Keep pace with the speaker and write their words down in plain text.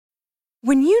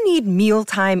When you need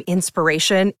mealtime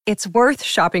inspiration, it's worth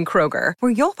shopping Kroger,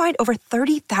 where you'll find over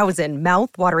 30,000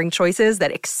 mouth-watering choices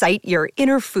that excite your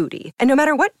inner foodie. And no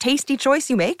matter what tasty choice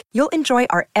you make, you'll enjoy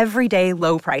our everyday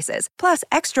low prices, plus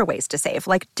extra ways to save,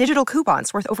 like digital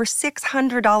coupons worth over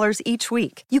 $600 each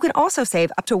week. You can also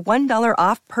save up to $1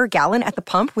 off per gallon at the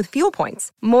pump with fuel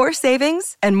points. More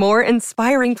savings and more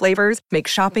inspiring flavors make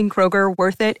shopping Kroger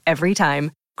worth it every time.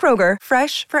 Kroger,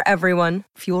 fresh for everyone.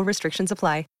 Fuel restrictions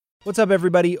apply. What's up,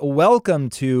 everybody?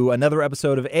 Welcome to another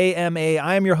episode of AMA.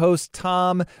 I am your host,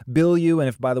 Tom Bilyeu. And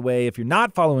if you're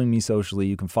not following me socially,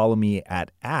 you can follow me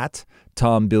at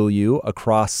Tom Bilyeu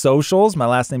across socials. My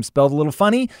last name's spelled a little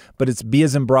funny, but it's B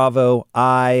as in Bravo,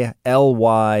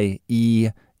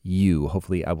 ILYEU.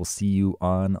 Hopefully, I will see you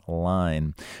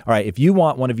online. All right, if you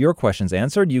want one of your questions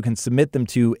answered, you can submit them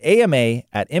to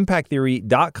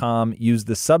AMA@impacttheory.com. Use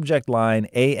the subject line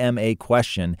AMA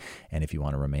question. And if you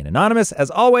want to remain anonymous,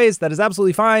 as always, that is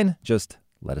absolutely fine. Just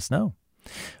let us know.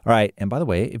 All right. And by the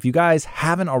way, if you guys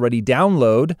haven't already,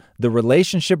 download the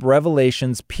Relationship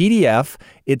Revelations PDF.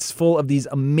 It's full of these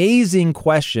amazing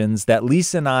questions that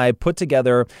Lisa and I put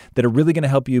together that are really going to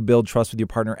help you build trust with your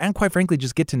partner and, quite frankly,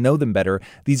 just get to know them better.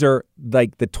 These are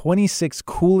like the 26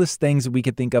 coolest things that we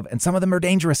could think of, and some of them are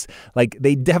dangerous. Like,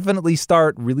 they definitely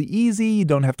start really easy. You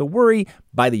don't have to worry.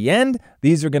 By the end,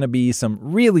 these are going to be some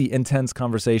really intense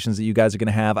conversations that you guys are going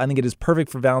to have. I think it is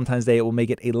perfect for Valentine's Day. It will make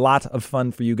it a lot of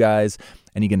fun for you guys,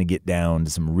 and you're going to get down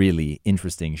to some really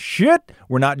interesting shit.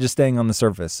 We're not just staying on the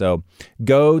surface. So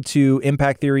go to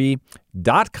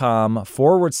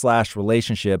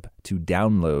impacttheory.com/relationship to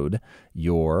download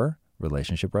your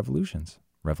relationship revelations.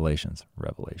 All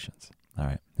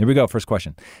right, here we go. First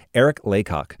question. Eric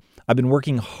Laycock. I've been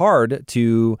working hard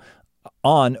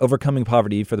on overcoming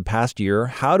poverty for the past year.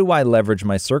 How do I leverage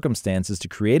my circumstances to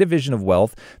create a vision of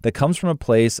wealth that comes from a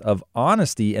place of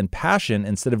honesty and passion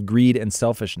instead of greed and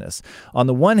selfishness? On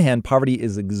the one hand, poverty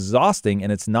is exhausting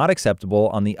and it's not acceptable.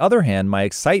 On the other hand, my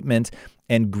excitement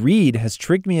and greed has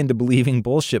tricked me into believing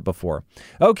bullshit before.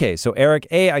 Okay, so Eric,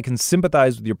 I can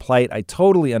sympathize with your plight. I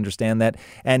totally understand that.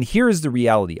 And here's the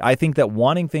reality. I think that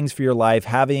wanting things for your life,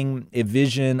 having a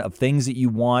vision of things that you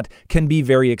want, can be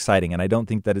very exciting. And I don't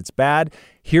think that it's bad.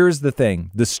 Here's the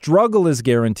thing. The struggle is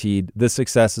guaranteed. The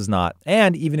success is not.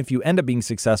 And even if you end up being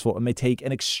successful, it may take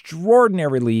an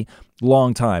extraordinarily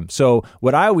long time. So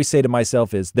what I always say to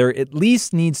myself is there at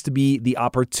least needs to be the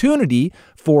opportunity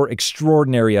for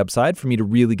extraordinary upside for me to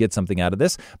really get something out of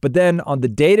this. But then on the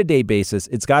day-to-day basis,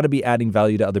 it's got to be adding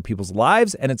value to other people's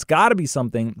lives. And it's got to be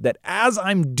something that as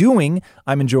I'm doing,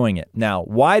 I'm enjoying it. Now,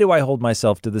 why do I hold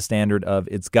myself to the standard of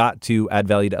it's got to add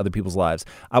value to other people's lives?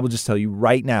 I will just tell you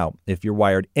right now, if you're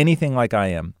wired anything like I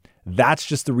am, that's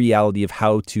just the reality of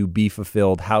how to be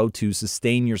fulfilled, how to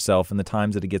sustain yourself in the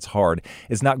times that it gets hard.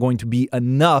 It's not going to be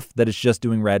enough that it's just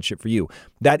doing rad shit for you.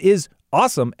 That is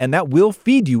awesome, and that will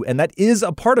feed you, and that is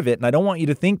a part of it. And I don't want you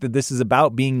to think that this is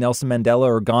about being Nelson Mandela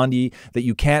or Gandhi, that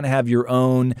you can't have your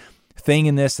own thing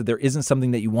in this, that there isn't something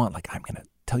that you want. Like, I'm going to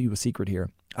tell you a secret here.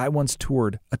 I once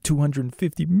toured a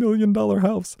 $250 million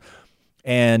house,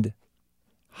 and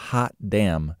hot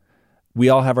damn, we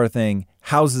all have our thing.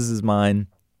 Houses is mine.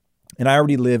 And I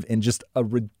already live in just a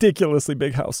ridiculously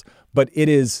big house, but it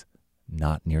is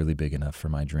not nearly big enough for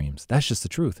my dreams. That's just the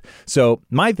truth. So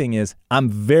my thing is, I'm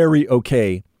very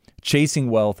okay chasing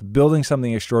wealth, building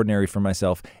something extraordinary for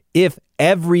myself. If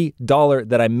every dollar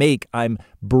that I make, I'm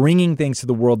bringing things to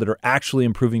the world that are actually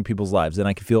improving people's lives, then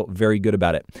I can feel very good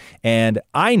about it. And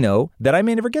I know that I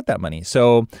may never get that money.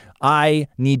 So I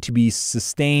need to be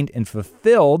sustained and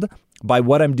fulfilled by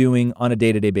what I'm doing on a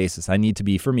day-to-day basis. I need to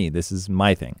be, for me, this is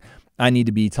my thing. I need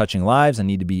to be touching lives. I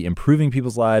need to be improving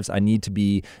people's lives. I need to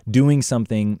be doing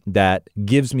something that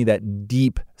gives me that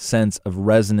deep sense of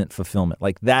resonant fulfillment.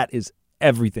 Like, that is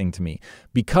everything to me,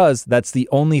 because that's the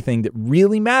only thing that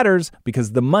really matters,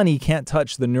 because the money can't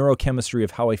touch the neurochemistry of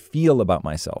how I feel about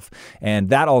myself. And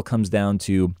that all comes down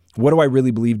to, what do I really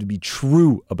believe to be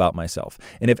true about myself?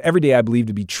 And if every day I believe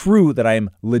to be true that I am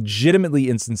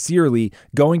legitimately and sincerely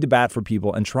going to bat for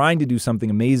people and trying to do something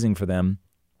amazing for them,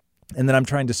 and then I'm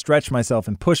trying to stretch myself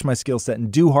and push my skill set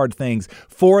and do hard things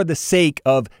for the sake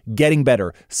of getting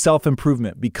better,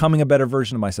 self-improvement, becoming a better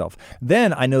version of myself,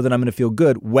 then I know that I'm going to feel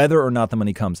good whether or not the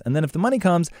money comes. And then if the money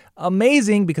comes,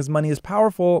 amazing, because money is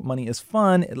powerful, money is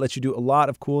fun, it lets you do a lot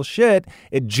of cool shit.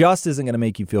 It just isn't going to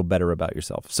make you feel better about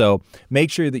yourself. So make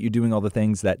sure that you're doing all the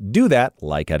things that do that,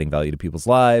 like adding value to people's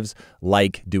lives,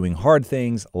 like doing hard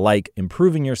things, like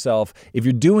improving yourself. If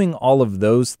you're doing all of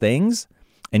those things,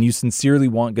 and you sincerely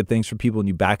want good things for people and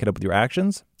you back it up with your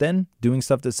actions, then doing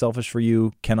stuff that's selfish for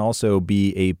you can also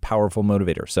be a powerful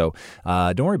motivator. So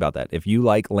don't worry about that. If you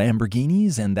like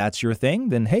Lamborghinis and that's your thing,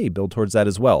 then hey, build towards that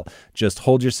as well. Just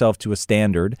hold yourself to a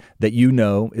standard that you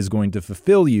know is going to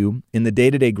fulfill you in the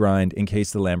day-to-day grind in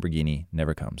case the Lamborghini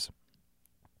never comes.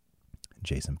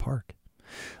 Jason Park.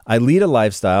 I lead a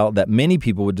lifestyle that many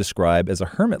people would describe as a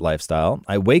hermit lifestyle.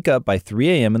 I wake up by 3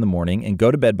 a.m. in the morning and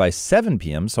go to bed by 7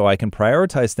 p.m. so I can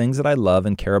prioritize things that I love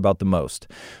and care about the most,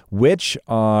 which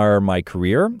are my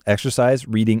career, exercise,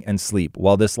 reading, and sleep.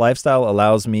 While this lifestyle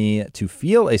allows me to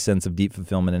feel a sense of deep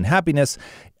fulfillment and happiness,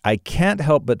 I can't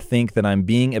help but think that I'm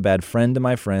being a bad friend to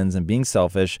my friends and being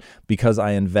selfish because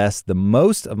I invest the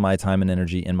most of my time and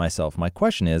energy in myself. My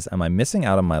question is, am I missing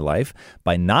out on my life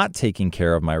by not taking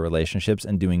care of my relationships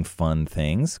and doing fun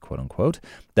things, quote unquote,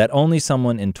 that only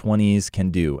someone in 20s can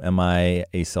do? Am I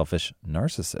a selfish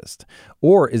narcissist?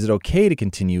 Or is it okay to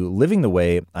continue living the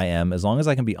way I am as long as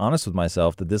I can be honest with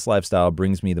myself that this lifestyle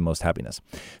brings me the most happiness?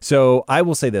 So I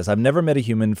will say this, I've never met a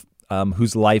human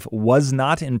whose life was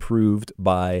not improved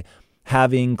by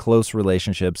having close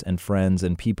relationships and friends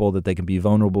and people that they can be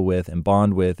vulnerable with and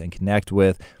bond with and connect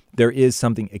with. There is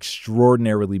something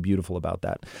extraordinarily beautiful about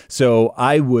that. So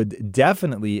I would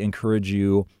definitely encourage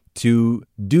you to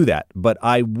do that, but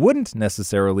I wouldn't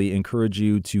necessarily encourage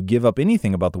you to give up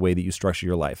anything about the way that you structure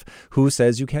your life. Who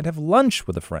says you can't have lunch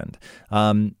with a friend?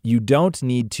 You don't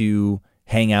need to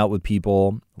hang out with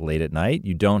people late at night.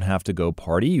 You don't have to go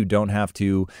party. You don't have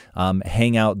to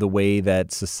hang out the way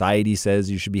that society says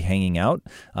you should be hanging out.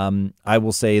 I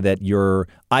will say that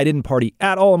I didn't party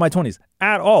at all in my 20s,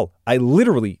 at all. I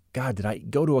literally, God, did I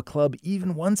go to a club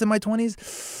even once in my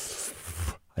 20s?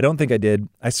 I don't think I did.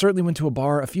 I certainly went to a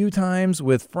bar a few times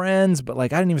with friends, but I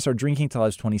didn't even start drinking till I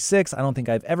was 26. I don't think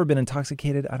I've ever been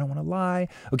intoxicated. I don't want to lie.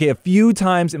 Okay, a few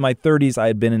times in my 30s, I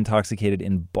had been intoxicated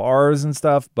in bars and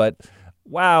stuff, but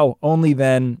wow, only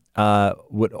then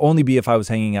would only be if I was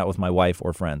hanging out with my wife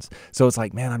or friends. So it's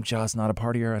man, I'm just not a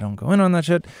partier. I don't go in on that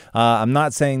shit. I'm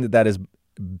not saying that is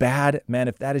bad. Man,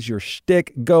 if that is your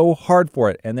shtick, go hard for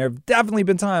it. And there have definitely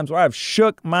been times where I've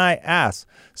shook my ass.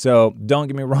 So don't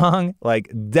get me wrong.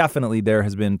 Definitely there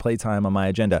has been playtime on my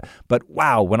agenda. But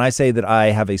wow, when I say that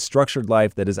I have a structured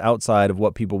life that is outside of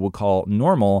what people would call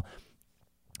normal,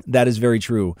 that is very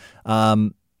true.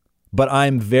 But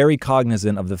I'm very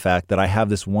cognizant of the fact that I have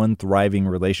this one thriving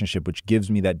relationship, which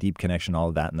gives me that deep connection, all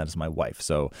of that, and that is my wife.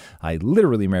 So I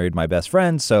literally married my best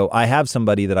friend. So I have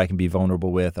somebody that I can be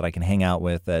vulnerable with, that I can hang out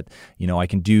with, that, I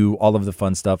can do all of the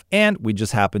fun stuff. And we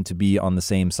just happen to be on the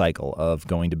same cycle of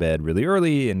going to bed really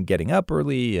early and getting up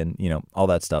early and, all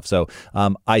that stuff. So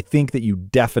I think that you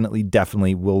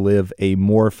definitely will live a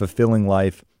more fulfilling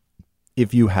life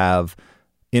if you have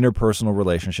interpersonal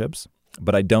relationships.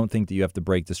 But I don't think that you have to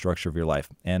break the structure of your life.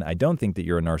 And I don't think that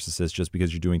you're a narcissist just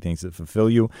because you're doing things that fulfill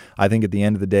you. I think at the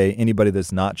end of the day, anybody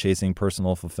that's not chasing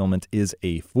personal fulfillment is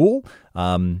a fool.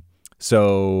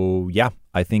 So yeah,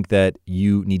 I think that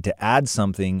you need to add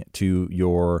something to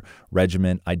your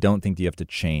regimen. I don't think that you have to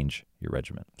change your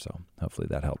regimen. So hopefully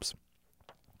that helps.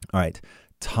 All right,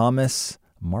 Thomas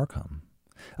Markham.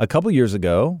 A couple years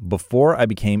ago, before I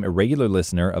became a regular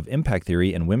listener of Impact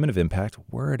Theory and Women of Impact,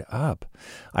 word up,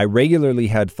 I regularly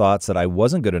had thoughts that I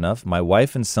wasn't good enough, my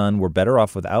wife and son were better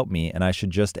off without me, and I should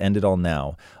just end it all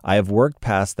now. I have worked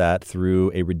past that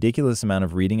through a ridiculous amount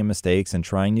of reading and mistakes and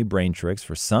trying new brain tricks.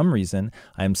 For some reason,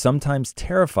 I am sometimes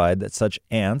terrified that such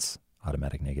ants,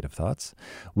 automatic negative thoughts,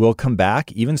 will come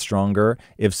back even stronger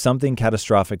if something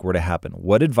catastrophic were to happen.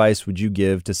 What advice would you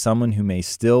give to someone who may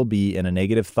still be in a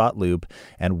negative thought loop?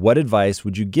 And what advice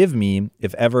would you give me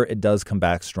if ever it does come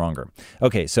back stronger?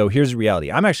 Okay, so here's the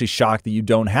reality. I'm actually shocked that you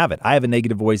don't have it. I have a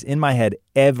negative voice in my head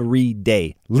every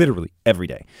day, literally every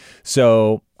day.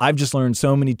 So I've just learned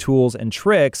so many tools and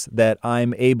tricks that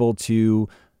I'm able to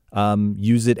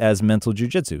use it as mental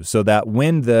jujitsu, so that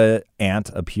when the ant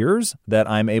appears, that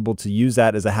I'm able to use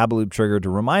that as a habit loop trigger to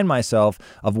remind myself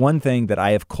of one thing, that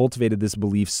I have cultivated this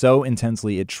belief so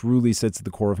intensely, it truly sits at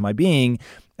the core of my being.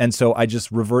 And so I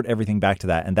just revert everything back to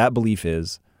that. And that belief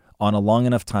is, on a long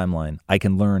enough timeline, I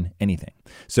can learn anything.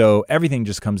 So everything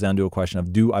just comes down to a question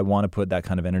of, do I want to put that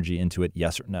kind of energy into it?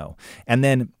 Yes or no? And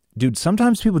then dude,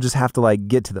 sometimes people just have to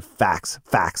get to the facts.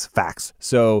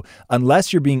 So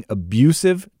unless you're being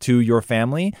abusive to your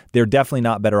family, they're definitely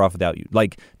not better off without you.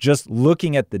 Just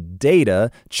looking at the data,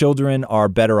 children are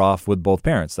better off with both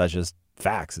parents. That's just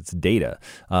facts, it's data.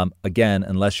 Again,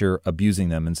 unless you're abusing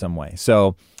them in some way.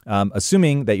 So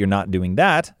assuming that you're not doing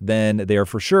that, then they are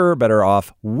for sure better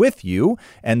off with you.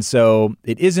 And so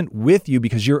it isn't with you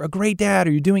because you're a great dad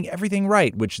or you're doing everything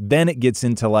right, which then it gets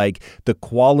into like the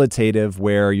qualitative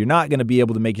where you're not going to be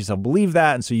able to make yourself believe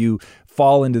that. And so you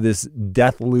fall into this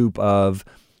death loop of,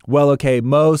 well, okay,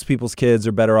 most people's kids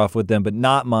are better off with them, but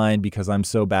not mine because I'm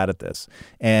so bad at this.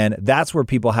 And that's where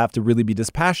people have to really be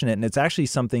dispassionate. And it's actually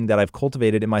something that I've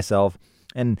cultivated in myself.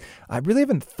 And I really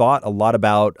haven't thought a lot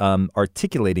about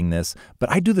articulating this, but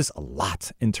I do this a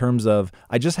lot in terms of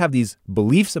I just have these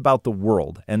beliefs about the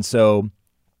world. And so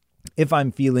if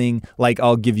I'm feeling like,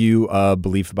 I'll give you a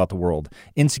belief about the world.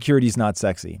 Insecurity is not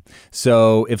sexy.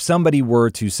 So if somebody were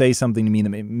to say something to me that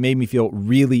made me feel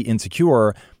really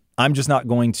insecure, I'm just not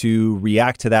going to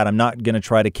react to that. I'm not going to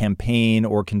try to campaign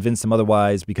or convince them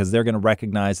otherwise because they're going to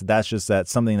recognize that that's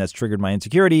something that's triggered my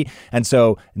insecurity. And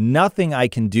so nothing I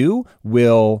can do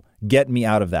will get me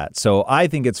out of that. So I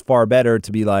think it's far better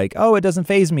to be like, oh, it doesn't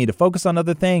faze me, to focus on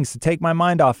other things, to take my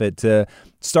mind off it, to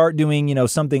start doing,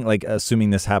 something like, assuming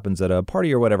this happens at a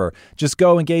party or whatever, just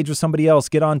go engage with somebody else,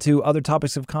 get onto other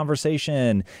topics of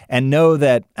conversation, and know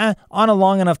that on a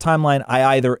long enough timeline,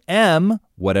 I either am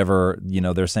whatever,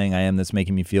 they're saying I am that's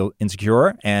making me feel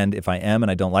insecure. And if I am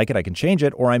and I don't like it, I can change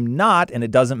it, or I'm not, and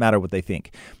it doesn't matter what they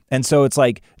think. And so it's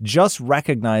like just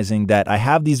recognizing that I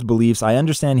have these beliefs. I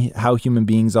understand how human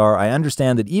beings are. I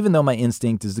understand that even though my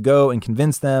instinct is to go and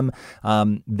convince them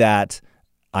that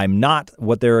I'm not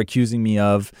what they're accusing me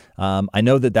of. I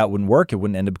know that wouldn't work. It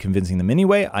wouldn't end up convincing them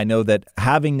anyway. I know that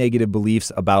having negative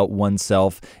beliefs about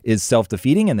oneself is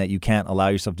self-defeating and that you can't allow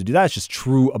yourself to do that. It's just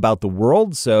true about the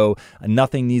world. So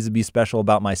nothing needs to be special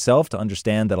about myself to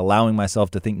understand that allowing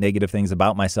myself to think negative things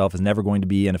about myself is never going to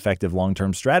be an effective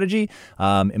long-term strategy.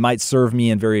 It might serve me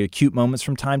in very acute moments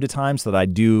from time to time so that I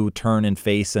do turn and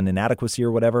face an inadequacy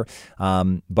or whatever.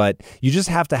 But you just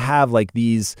have to have like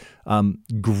these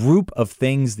group of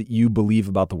things that you believe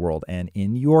about the world. And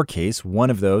in your case, one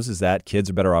of those is that kids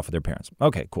are better off with their parents.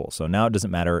 Okay, cool. So now it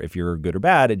doesn't matter if you're good or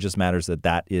bad. It just matters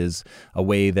that is a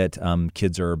way that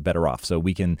kids are better off. So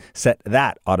we can set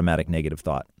that automatic negative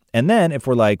thought. And then if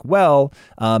we're like, well,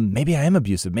 maybe I am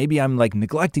abusive. Maybe I'm like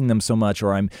neglecting them so much,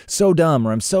 or I'm so dumb,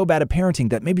 or I'm so bad at parenting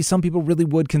that maybe some people really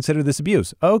would consider this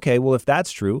abuse. Okay, well, if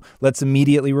that's true, let's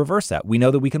immediately reverse that. We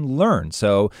know that we can learn.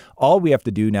 So all we have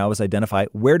to do now is identify,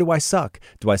 where do I suck?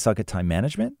 Do I suck at time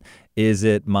management? Is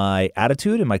it my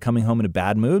attitude? Am I coming home in a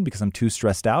bad mood because I'm too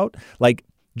stressed out? Like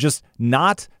just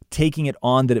not taking it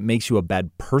on that it makes you a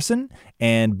bad person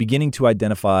and beginning to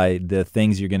identify the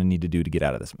things you're going to need to do to get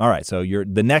out of this. All right, so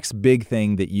the next big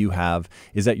thing that you have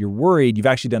is that you're worried. You've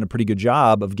actually done a pretty good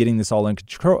job of getting this all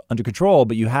under control,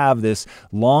 but you have this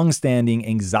long-standing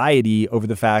anxiety over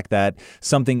the fact that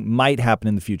something might happen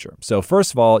in the future. So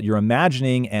first of all, you're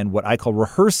imagining and what I call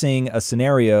rehearsing a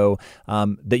scenario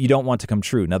that you don't want to come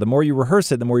true. Now, the more you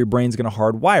rehearse it, the more your brain's going to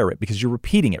hardwire it because you're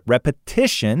repeating it.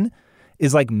 Repetition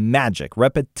is like magic.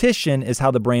 Repetition is how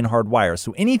the brain hardwires.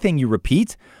 So anything you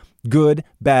repeat, good,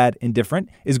 bad, indifferent,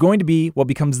 is going to be what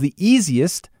becomes the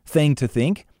easiest thing to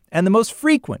think and the most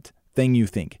frequent thing you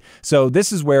think. So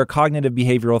this is where cognitive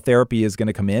behavioral therapy is going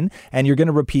to come in, and you're going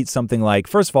to repeat something like,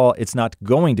 first of all, it's not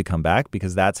going to come back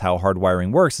because that's how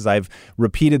hardwiring works, is I've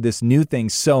repeated this new thing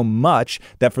so much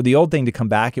that for the old thing to come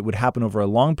back, it would happen over a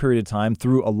long period of time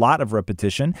through a lot of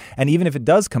repetition. And even if it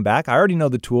does come back, I already know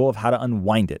the tool of how to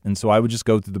unwind it. And so I would just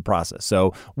go through the process.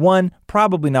 So 1,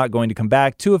 probably not going to come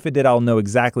back. 2, if it did, I'll know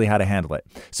exactly how to handle it.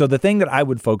 So the thing that I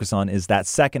would focus on is that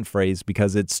second phrase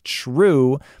because it's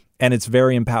true and it's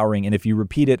very empowering. And if you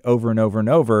repeat it over and over and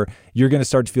over, you're going to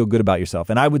start to feel good about yourself.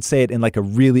 And I would say it in like a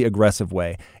really aggressive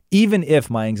way. Even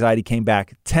if my anxiety came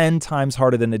back 10 times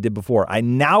harder than it did before, I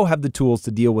now have the tools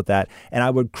to deal with that. And I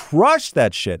would crush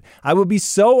that shit. I would be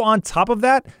so on top of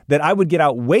that I would get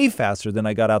out way faster than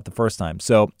I got out the first time.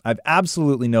 So I've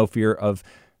absolutely no fear of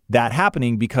that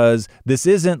happening because this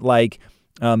isn't like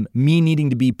me needing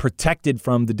to be protected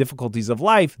from the difficulties of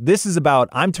life. This is about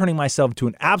I'm turning myself to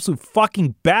an absolute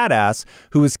fucking badass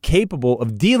who is capable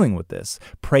of dealing with this.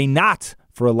 Pray not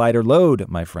for a lighter load,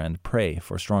 my friend. Pray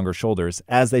for stronger shoulders,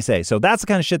 as they say. So that's the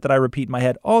kind of shit that I repeat in my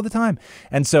head all the time.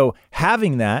 And so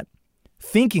having that,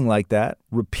 thinking like that,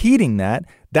 repeating that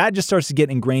just starts to get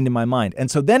ingrained in my mind.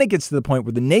 And so then it gets to the point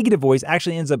where the negative voice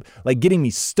actually ends up like getting me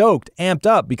stoked, amped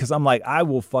up, because I'm like, I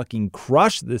will fucking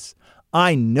crush this.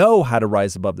 I know how to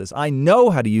rise above this. I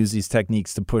know how to use these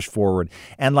techniques to push forward.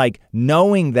 And like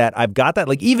knowing that I've got that,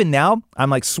 like even now I'm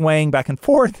like swaying back and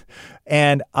forth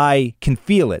and I can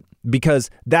feel it because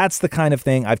that's the kind of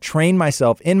thing I've trained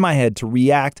myself in my head to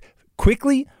react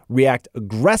quickly, react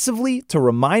aggressively to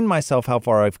remind myself how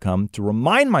far I've come, to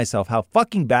remind myself how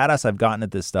fucking badass I've gotten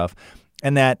at this stuff.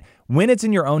 And that when it's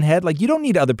in your own head, like, you don't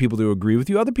need other people to agree with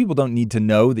you. Other people don't need to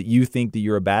know that you think that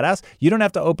you're a badass. You don't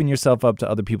have to open yourself up to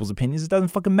other people's opinions. It doesn't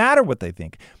fucking matter what they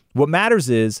think. What matters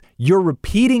is you're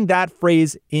repeating that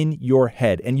phrase in your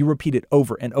head, and you repeat it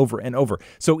over and over and over.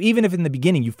 So even if in the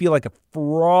beginning you feel like a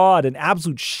fraud, an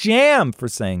absolute sham for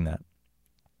saying that,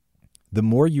 the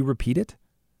more you repeat it,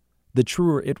 the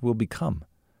truer it will become.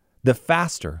 The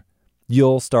faster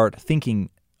you'll start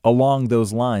thinking along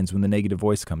those lines when the negative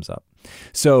voice comes up.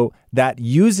 So that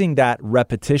using that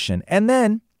repetition, and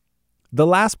then the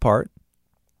last part,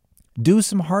 do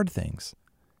some hard things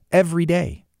every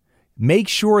day. Make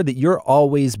sure that you're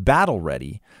always battle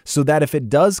ready so that if it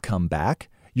does come back,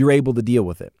 you're able to deal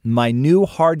with it. My new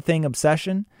hard thing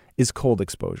obsession is cold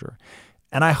exposure.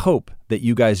 And I hope that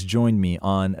you guys joined me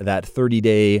on that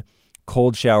 30-day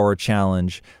cold shower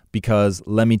challenge, because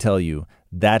let me tell you,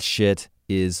 that shit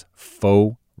is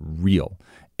faux real.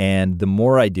 And the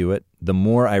more I do it, the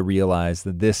more I realize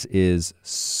that this is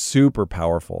super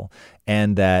powerful,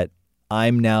 and that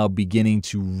I'm now beginning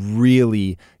to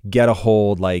really get a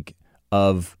hold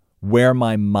of where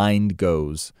my mind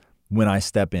goes when I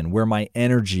step in, where my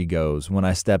energy goes when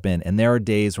I step in. And there are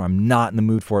days where I'm not in the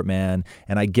mood for it, man.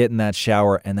 And I get in that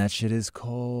shower and that shit is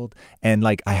cold. And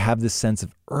I have this sense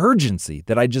of urgency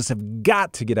that I just have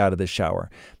got to get out of this shower.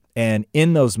 And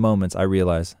in those moments, I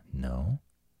realize, no,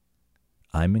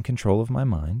 I'm in control of my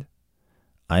mind.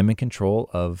 I'm in control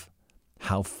of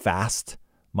how fast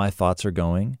my thoughts are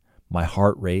going, my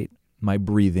heart rate, my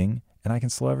breathing, and I can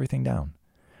slow everything down.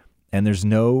 And there's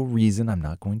no reason I'm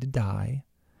not going to die.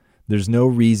 There's no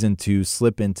reason to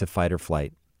slip into fight or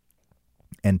flight.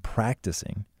 And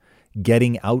practicing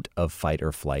getting out of fight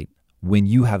or flight when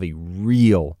you have a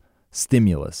real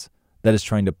stimulus that is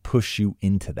trying to push you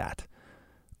into that.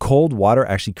 Cold water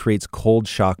actually creates cold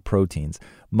shock proteins.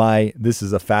 This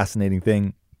is a fascinating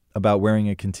thing about wearing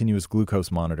a continuous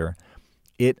glucose monitor.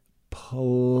 It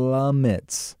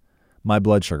plummets my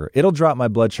blood sugar. It'll drop my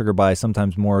blood sugar by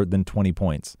sometimes more than 20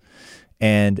 points.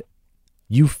 And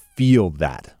you feel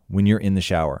that when you're in the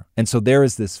shower. And so there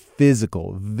is this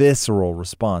physical, visceral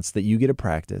response that you get to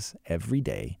practice every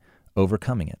day,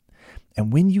 overcoming it.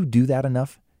 And when you do that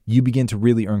enough, you begin to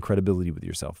really earn credibility with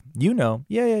yourself. I'm going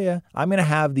to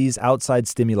have these outside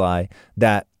stimuli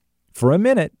that for a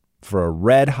minute, for a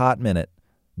red hot minute,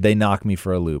 they knock me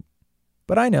for a loop.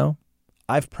 But I know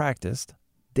I've practiced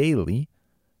daily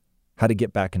how to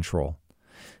get back control.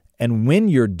 And when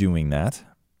you're doing that,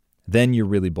 then you're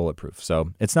really bulletproof.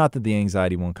 So it's not that the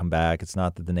anxiety won't come back. It's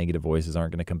not that the negative voices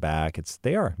aren't going to come back.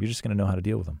 They are. You're just going to know how to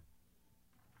deal with them.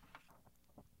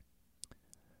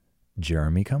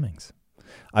 Jeremy Cummings.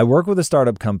 I work with a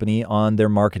startup company on their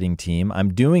marketing team.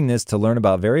 I'm doing this to learn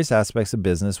about various aspects of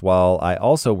business while I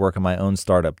also work on my own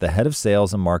startup. The head of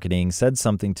sales and marketing said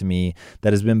something to me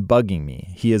that has been bugging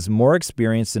me. He is more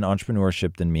experienced in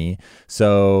entrepreneurship than me,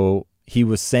 so he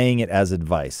was saying it as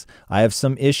advice. I have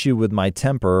some issue with my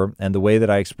temper and the way that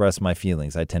I express my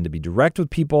feelings. I tend to be direct with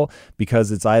people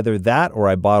because it's either that or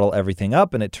I bottle everything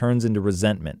up and it turns into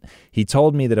resentment. He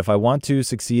told me that if I want to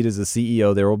succeed as a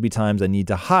CEO, there will be times I need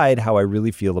to hide how I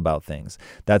really feel about things.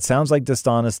 That sounds like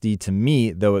dishonesty to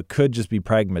me, though it could just be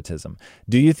pragmatism.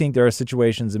 Do you think there are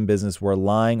situations in business where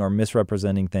lying or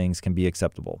misrepresenting things can be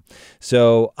acceptable?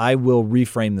 So I will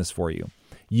reframe this for you.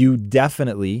 You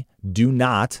definitely do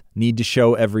not need to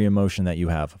show every emotion that you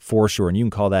have, for sure. And you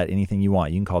can call that anything you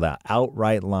want. You can call that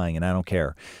outright lying, and I don't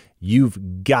care.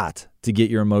 You've got to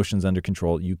get your emotions under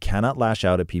control. You cannot lash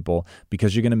out at people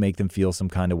because you're going to make them feel some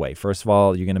kind of way. First of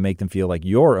all, you're going to make them feel like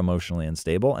you're emotionally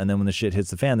unstable. And then when the shit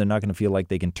hits the fan, they're not going to feel like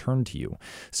they can turn to you.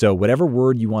 So whatever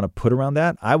word you want to put around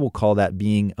that, I will call that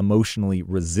being emotionally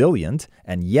resilient.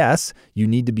 And yes, you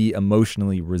need to be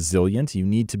emotionally resilient. You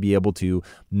need to be able to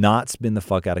not spin the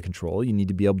fuck out of control. You need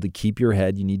to be able to keep your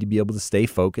head. You need to be able to stay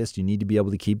focused. You need to be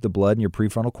able to keep the blood in your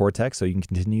prefrontal cortex so you can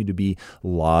continue to be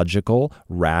logical,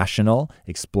 rational,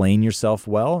 explain yourself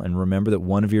well, and remember that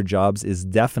one of your jobs is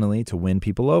definitely to win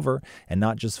people over and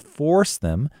not just force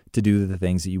them to do the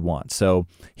things that you want. So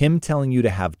him telling you to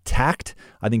have tact,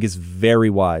 I think, is very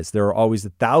wise. There are always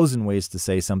 1,000 ways to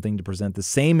say something to present the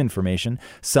same information,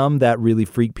 some that really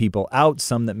freak people out,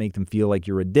 some that make them feel like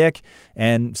you're a dick,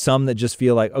 and some that just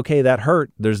feel like, okay, that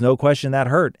hurt. There's no question that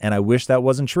hurt, and I wish that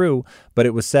wasn't true, but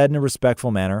it was said in a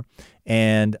respectful manner,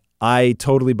 and I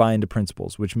totally buy into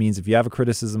principles, which means if you have a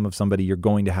criticism of somebody, you're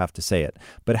going to have to say it.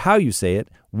 But how you say it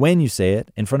when you say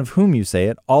it, in front of whom you say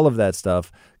it, all of that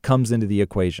stuff comes into the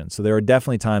equation. So there are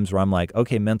definitely times where I'm like,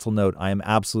 okay, mental note, I am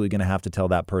absolutely going to have to tell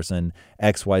that person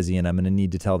X, Y, Z, and I'm going to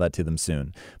need to tell that to them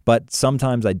soon. But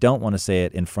sometimes I don't want to say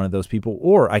it in front of those people,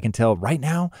 or I can tell right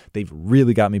now they've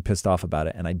really got me pissed off about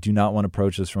it, and I do not want to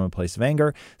approach this from a place of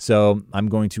anger. So I'm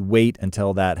going to wait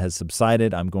until that has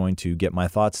subsided. I'm going to get my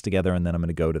thoughts together, and then I'm going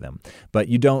to go to them. But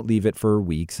you don't leave it for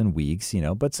weeks and weeks,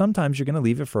 but sometimes you're going to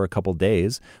leave it for a couple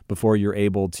days before you're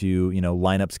able to,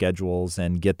 line up schedules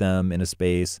and get them in a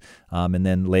space and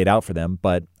then lay it out for them.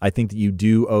 But I think that you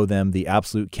do owe them the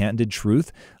absolute candid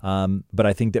truth. But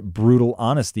I think that brutal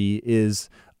honesty is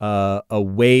a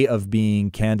way of being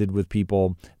candid with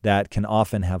people that can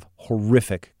often have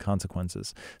horrific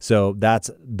consequences. So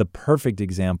that's the perfect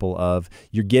example of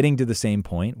you're getting to the same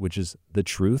point, which is the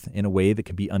truth, in a way that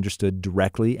can be understood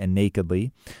directly and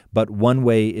nakedly. But one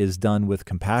way is done with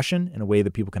compassion in a way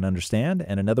that people can understand,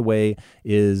 and another way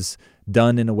is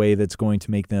done in a way that's going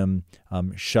to make them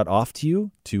shut off to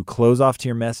you, to close off to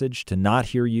your message, to not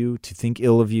hear you, to think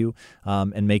ill of you,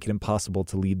 and make it impossible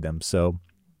to lead them. So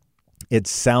it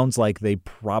sounds like they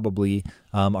probably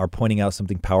are pointing out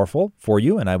something powerful for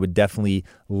you, and I would definitely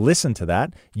listen to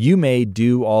that. You may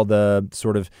do all the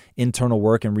sort of internal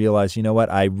work and realize, you know what,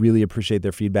 I really appreciate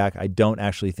their feedback. I don't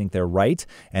actually think they're right,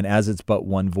 and as it's but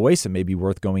one voice, it may be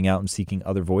worth going out and seeking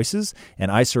other voices.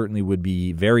 And I certainly would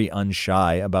be very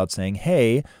unshy about saying,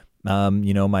 hey,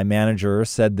 my manager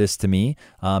said this to me,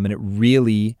 and it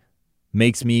really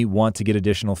makes me want to get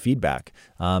additional feedback.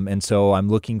 And so I'm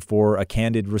looking for a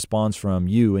candid response from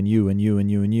you and you and you and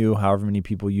you and you, however many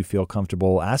people you feel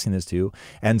comfortable asking this to,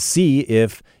 and see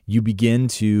if you begin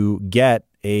to get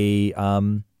a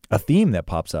theme that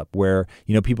pops up where,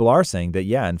 people are saying that,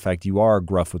 yeah, in fact, you are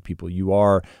gruff with people. You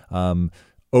are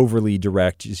overly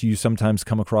direct. You sometimes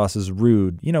come across as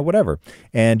rude, whatever.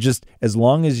 And just as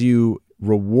long as you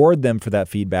reward them for that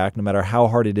feedback, no matter how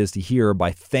hard it is to hear,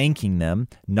 by thanking them,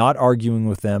 not arguing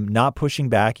with them, not pushing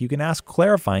back. You can ask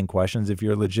clarifying questions if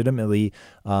you're legitimately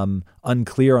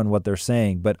unclear on what they're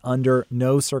saying, but under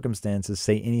no circumstances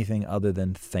say anything other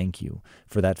than thank you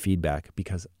for that feedback,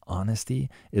 because honesty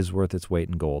is worth its weight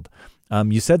in gold.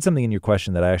 You said something in your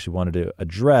question that I actually wanted to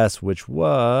address, which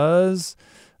was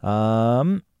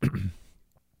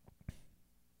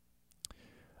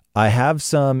I have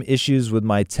some issues with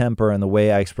my temper and the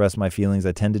way I express my feelings.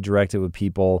 I tend to direct it with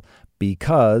people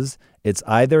because it's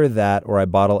either that or I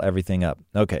bottle everything up.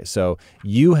 Okay, so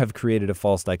you have created a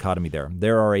false dichotomy there.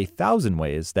 There are 1,000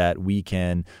 ways that we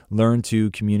can learn to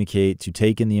communicate, to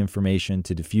take in the information,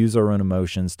 to diffuse our own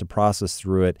emotions, to process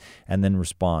through it, and then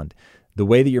respond. The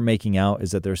way that you're making out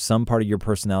is that there's some part of your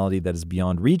personality that is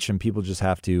beyond reach, and people just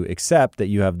have to accept that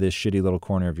you have this shitty little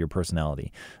corner of your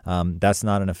personality. That's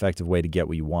not an effective way to get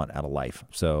what you want out of life.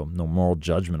 So no moral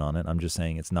judgment on it. I'm just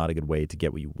saying it's not a good way to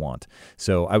get what you want.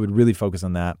 So I would really focus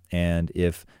on that. And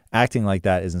if acting like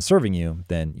that isn't serving you,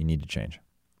 then you need to change.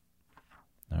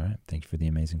 All right. Thank you for the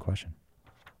amazing question.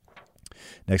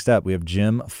 Next up, we have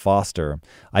Jim Foster.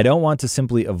 I don't want to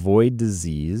simply avoid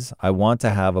disease. I want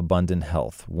to have abundant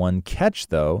health. One catch,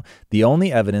 though, the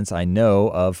only evidence I know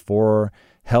of for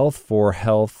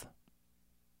health,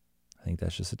 I think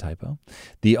that's just a typo.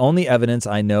 The only evidence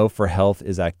I know for health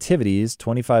is activities,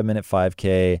 25-minute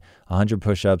 5K, 100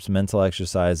 push-ups, mental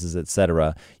exercises,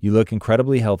 etc. You look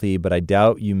incredibly healthy, but I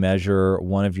doubt you measure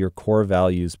one of your core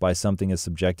values by something as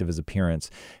subjective as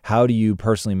appearance. How do you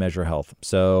personally measure health?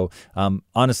 So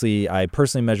honestly, I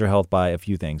personally measure health by a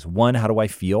few things. One, how do I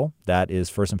feel? That is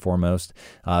first and foremost.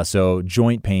 So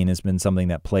joint pain has been something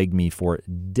that plagued me for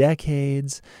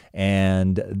decades.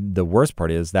 And the worst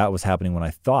part is that was happening when I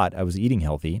thought I was eating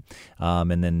healthy,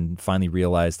 and then finally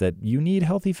realized that you need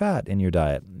healthy fat in your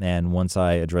diet. And once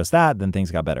I addressed that, then things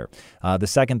got better. The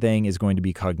second thing is going to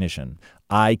be cognition.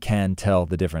 I can tell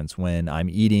the difference when I'm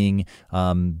eating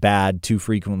bad too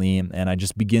frequently, and I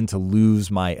just begin to lose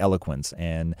my eloquence,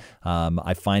 and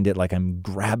I find it like I'm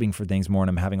grabbing for things more and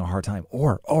I'm having a hard time.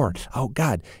 Or, oh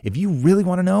God, if you really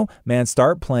want to know, man,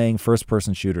 start playing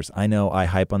first-person shooters. I know I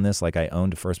hype on this like I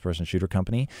owned a first-person shooter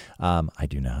company. I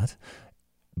do not.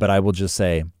 But I will just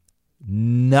say,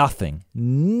 nothing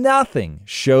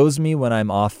shows me when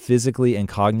I'm off physically and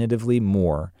cognitively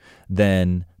more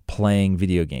than playing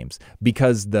video games,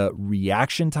 because the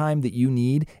reaction time that you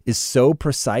need is so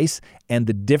precise, and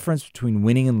the difference between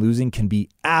winning and losing can be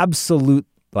absolute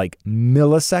like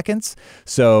milliseconds.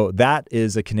 So that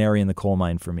is a canary in the coal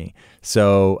mine for me.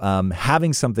 So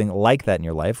having something like that in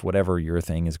your life, whatever your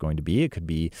thing is going to be, it could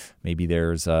be maybe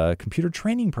there's a computer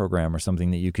training program or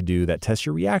something that you could do that tests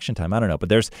your reaction time. I don't know, but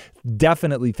there's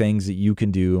definitely things that you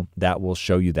can do that will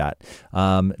show you that.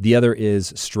 The other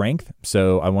is strength.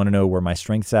 So I want to know where my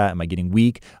strength's at. Am I getting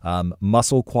weak?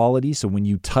 Muscle quality. So when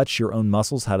you touch your own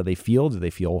muscles, how do they feel? Do they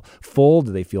feel full?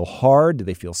 Do they feel hard? Do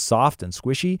they feel soft and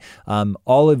squishy?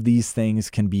 All of these things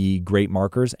can be great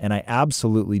markers, and I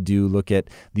absolutely do look at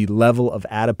the level of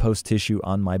adipose tissue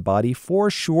on my body for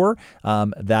sure.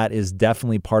 That is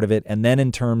definitely part of it. And then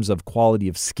in terms of quality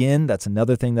of skin, that's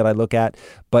another thing that I look at.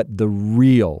 But the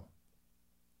real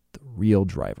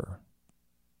driver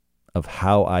of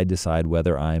how I decide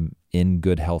whether I'm in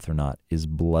good health or not is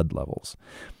blood levels.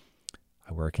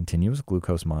 I wear a continuous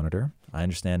glucose monitor. I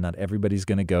understand not everybody's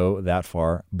going to go that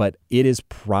far, but it is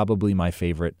probably my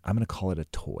favorite. I'm going to call it a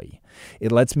toy.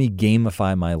 It lets me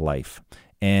gamify my life,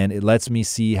 and it lets me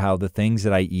see how the things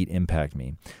that I eat impact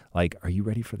me. Like, are you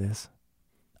ready for this?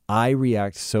 I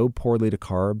react so poorly to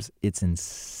carbs, it's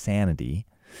insanity.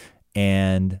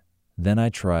 And then I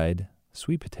tried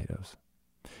sweet potatoes,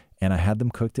 and I had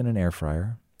them cooked in an air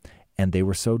fryer, and they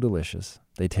were so delicious.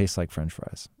 They taste like French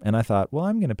fries. And I thought, well,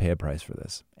 I'm going to pay a price for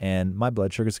this. And my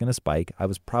blood sugar is going to spike. I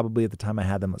was probably, at the time I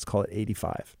had them, let's call it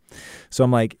 85. So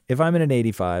I'm like, if I'm at an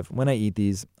 85, when I eat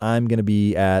these, I'm going to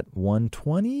be at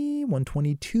 120,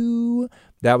 122.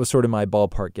 That was sort of my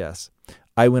ballpark guess.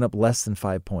 I went up less than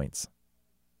 5 points.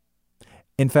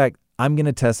 In fact, I'm going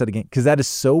to test that again because that is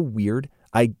so weird.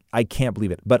 I can't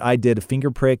believe it. But I did a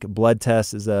finger prick blood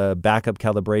test as a backup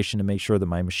calibration to make sure that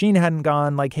my machine hadn't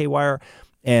gone like haywire.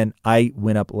 And I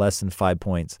went up less than 5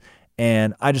 points.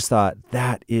 And I just thought,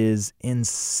 that is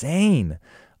insane.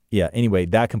 Yeah, anyway,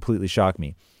 that completely shocked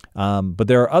me. But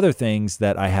there are other things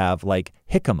that I have, like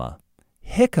jicama.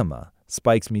 Jicama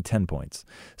spikes me 10 points.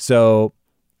 So,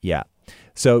 yeah.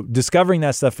 So discovering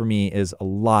that stuff for me is a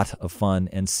lot of fun,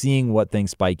 and seeing what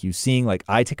things spike you, seeing like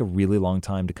I take a really long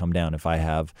time to come down if I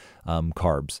have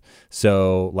carbs.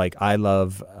 So like I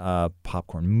love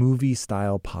popcorn, movie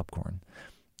style popcorn.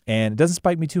 And it doesn't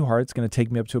spike me too hard. It's going to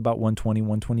take me up to about 120,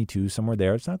 122, somewhere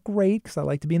there. It's not great because I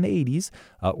like to be in the 80s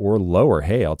or lower.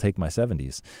 Hey, I'll take my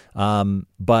 70s.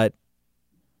 But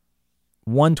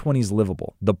 120 is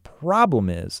livable. The problem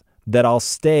is that I'll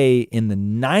stay in the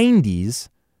 90s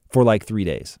for like 3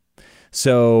 days.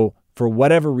 So for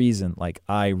whatever reason, like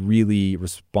I really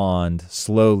respond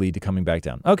slowly to coming back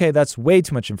down. Okay, that's way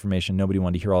too much information. Nobody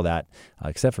wanted to hear all that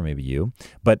except for maybe you.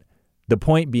 But the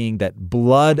point being that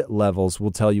blood levels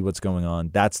will tell you what's going on.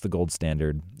 That's the gold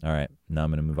standard. All right, now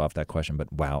I'm going to move off that question.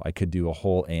 But wow, I could do a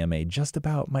whole AMA just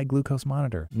about my glucose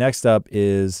monitor. Next up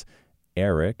is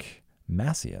Eric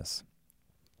Macias.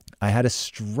 I had a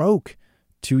stroke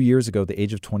 2 years ago at the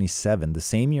age of 27, the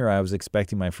same year I was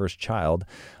expecting my first child.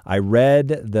 I read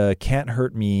the Can't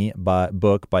Hurt Me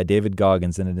book by David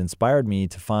Goggins, and it inspired me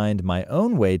to find my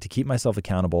own way to keep myself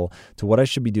accountable to what I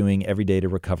should be doing every day to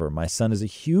recover. My son is a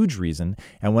huge reason,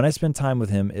 and when I spend time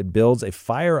with him, it builds a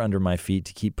fire under my feet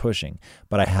to keep pushing.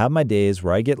 But I have my days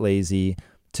where I get lazy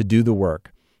to do the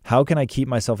work. How can I keep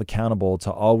myself accountable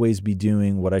to always be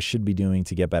doing what I should be doing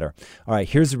to get better? All right,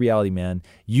 here's the reality, man.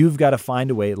 You've got to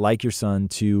find a way, like your son,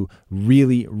 to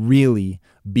really, really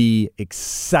be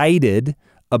excited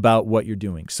about what you're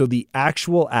doing. So the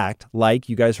actual act, like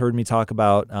you guys heard me talk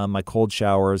about my cold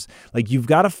showers, like you've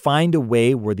got to find a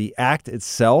way where the act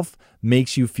itself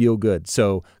makes you feel good.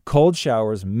 So cold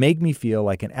showers make me feel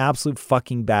like an absolute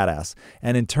fucking badass.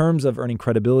 And in terms of earning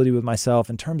credibility with myself,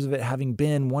 in terms of it having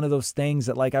been one of those things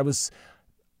that like I was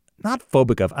not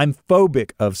phobic of, I'm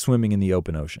phobic of swimming in the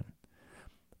open ocean.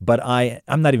 But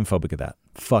I'm not even phobic of that.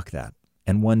 Fuck that.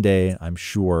 And one day I'm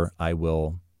sure I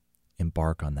will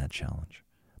embark on that challenge.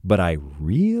 But I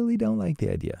really don't like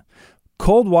the idea.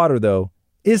 Cold water, though,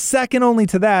 is second only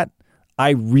to that. I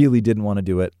really didn't want to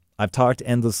do it. I've talked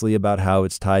endlessly about how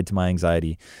it's tied to my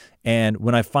anxiety. And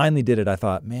when I finally did it, I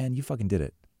thought, man, you fucking did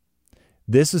it.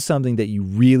 This is something that you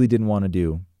really didn't want to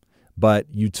do, but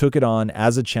you took it on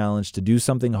as a challenge to do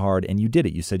something hard, and you did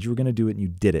it. You said you were going to do it, and you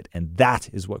did it. And that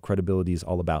is what credibility is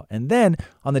all about. And then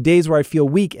on the days where I feel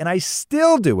weak and I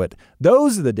still do it,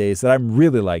 those are the days that I'm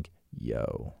really like,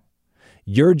 yo,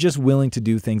 you're just willing to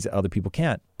do things that other people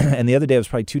can't. And the other day, it was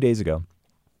probably 2 days ago,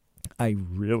 I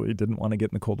really didn't want to get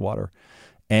in the cold water.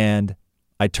 And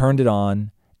I turned it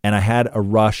on, and I had a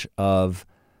rush of,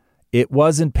 it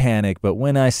wasn't panic, but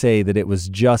when I say that it was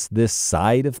just this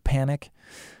side of panic,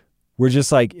 we're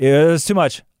just like, it was too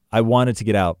much. I wanted to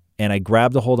get out. And I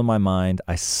grabbed a hold of my mind.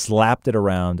 I slapped it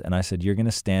around and I said, you're going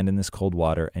to stand in this cold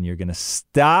water and you're going to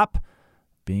stop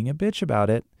being a bitch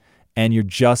about it. And you're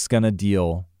just going to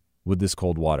deal with this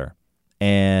cold water.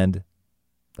 And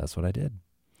that's what I did.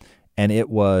 And it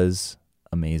was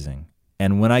amazing.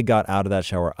 And when I got out of that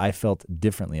shower, I felt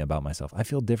differently about myself. I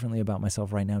feel differently about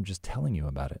myself right now just telling you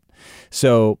about it.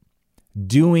 So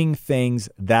doing things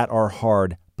that are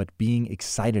hard, but being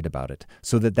excited about it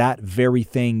so that that very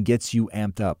thing gets you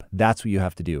amped up. That's what you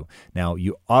have to do. Now,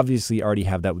 you obviously already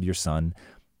have that with your son.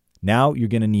 Now you're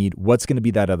going to need, what's going to be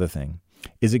that other thing?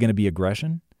 Is it going to be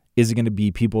aggression? Is it going to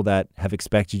be people that have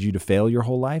expected you to fail your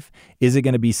whole life? Is it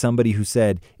going to be somebody who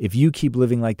said, if you keep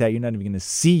living like that, you're not even going to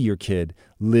see your kid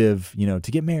live,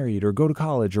 to get married or go to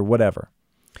college or whatever?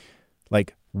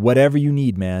 Like, whatever you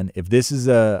need, man. If this is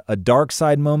a dark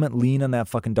side moment, lean on that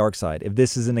fucking dark side. If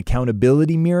this is an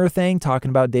accountability mirror thing, talking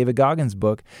about David Goggins'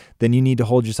 book, then you need to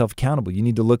hold yourself accountable. You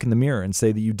need to look in the mirror and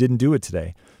say that you didn't do it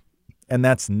today. And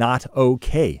that's not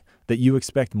okay, that you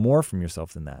expect more from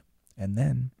yourself than that. And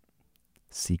then,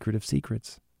 secret of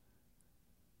secrets.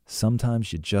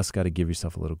 Sometimes you just got to give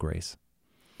yourself a little grace.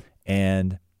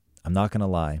 And I'm not going to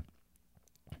lie.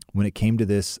 When it came to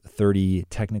this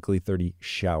technically 30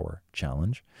 shower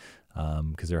challenge,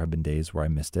 because there have been days where I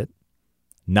missed it,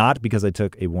 not because I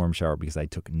took a warm shower, because I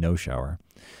took no shower,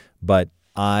 but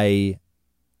 30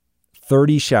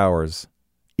 showers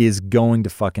is going to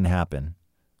fucking happen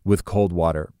with cold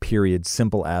water, period.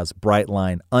 Simple as, bright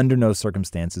line, under no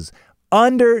circumstances, I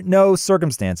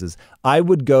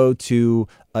would go to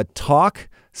a talk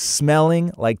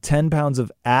smelling like 10 pounds of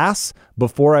ass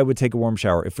before I would take a warm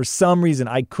shower. If for some reason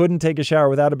I couldn't take a shower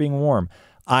without it being warm,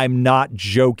 I'm not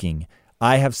joking.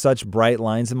 I have such bright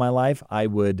lines in my life. I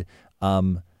would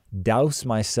douse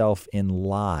myself in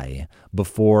lye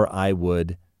before I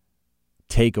would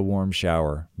take a warm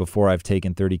shower, before I've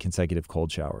taken 30 consecutive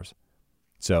cold showers.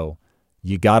 So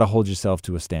you got to hold yourself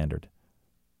to a standard.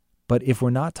 But if we're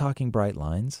not talking bright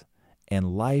lines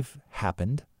and life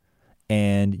happened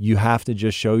and you have to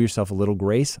just show yourself a little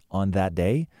grace on that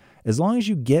day, as long as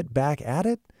you get back at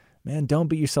it, man, don't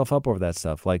beat yourself up over that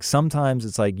stuff. Like sometimes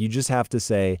it's like you just have to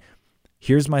say,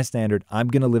 here's my standard. I'm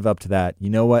going to live up to that. You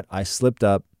know what? I slipped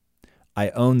up. I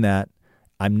own that.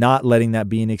 I'm not letting that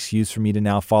be an excuse for me to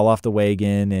now fall off the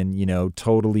wagon and,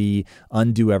 totally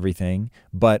undo everything.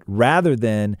 But rather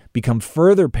than become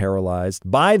further paralyzed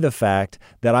by the fact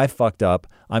that I fucked up,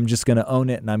 I'm just going to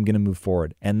own it and I'm going to move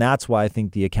forward. And that's why I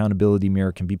think the accountability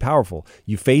mirror can be powerful.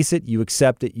 You face it, you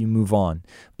accept it, you move on.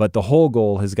 But the whole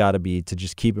goal has got to be to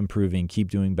just keep improving, keep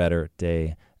doing better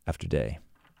day after day.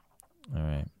 All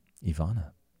right, Ivana.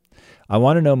 I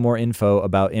want to know more info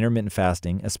about intermittent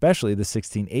fasting, especially the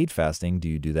 16-8 fasting. Do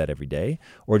you do that every day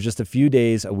or just a few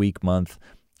days a week, month?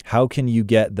 How can you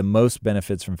get the most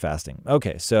benefits from fasting?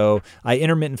 Okay, so I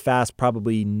intermittent fast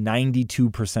probably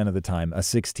 92% of the time, a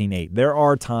 16-8. There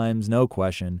are times, no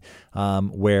question,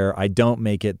 where I don't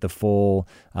make it the full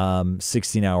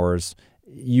 16 hours.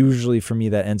 Usually for me,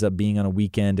 that ends up being on a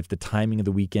weekend. If the timing of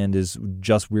the weekend is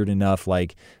just weird enough,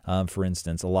 like for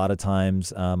instance, a lot of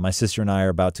times my sister and I are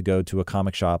about to go to a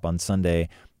comic shop on Sunday,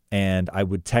 and I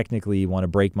would technically want to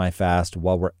break my fast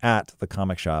while we're at the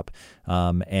comic shop,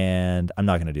 and I'm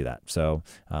not going to do that. So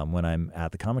when I'm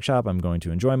at the comic shop, I'm going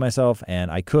to enjoy myself,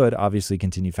 and I could obviously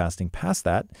continue fasting past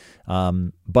that,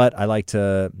 but I like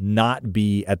to not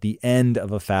be at the end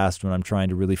of a fast when I'm trying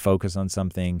to really focus on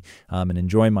something and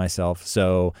enjoy myself.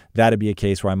 So that'd be a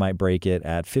case where I might break it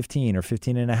at 15 or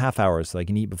 15 and a half hours so I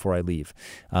can eat before I leave.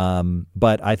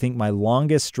 But I think my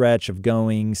longest stretch of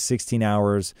going 16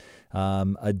 hours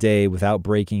a day without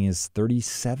breaking is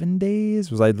 37 days.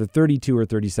 It was either 32 or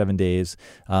 37 days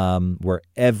where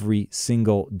every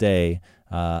single day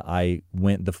I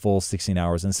went the full 16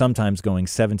 hours and sometimes going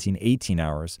 17, 18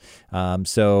 hours.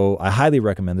 So I highly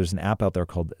recommend, there's an app out there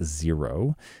called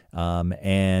Zero,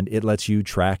 and it lets you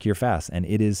track your fast, and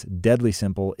it is deadly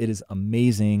simple. It is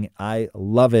amazing. I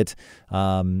love it.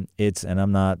 And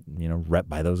I'm not, rep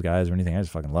by those guys or anything. I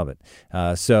just fucking love it.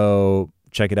 So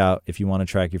check it out if you want to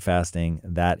track your fasting.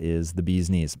 That is the bee's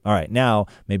knees. All right, now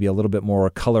maybe a little bit more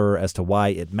color as to why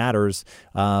it matters.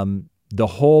 The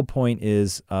whole point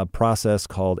is a process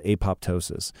called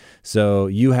apoptosis. So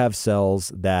you have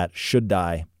cells that should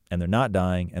die, and they're not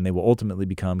dying, and they will ultimately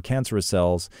become cancerous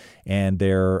cells, and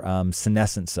they're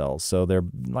senescent cells. So they're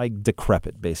like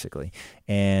decrepit, basically.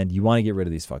 And you want to get rid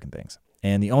of these fucking things.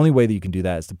 And the only way that you can do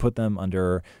that is to put them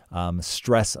under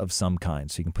stress of some kind.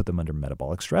 So you can put them under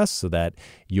metabolic stress so that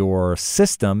your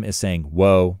system is saying,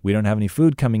 whoa, we don't have any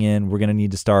food coming in. We're going to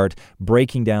need to start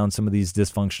breaking down some of these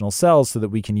dysfunctional cells so that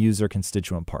we can use their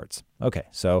constituent parts. Okay,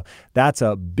 so that's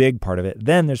a big part of it.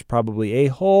 Then there's probably a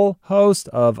whole host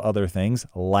of other things,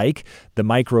 like the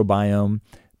microbiome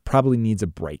probably needs a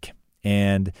break.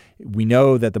 And we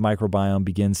know that the microbiome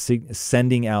begins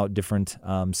sending out different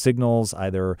signals,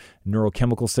 either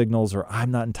neurochemical signals, or I'm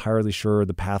not entirely sure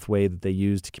the pathway that they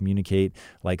use to communicate,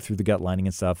 like through the gut lining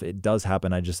and stuff. It does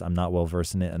happen. I'm not well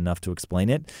versed in it enough to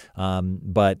explain it.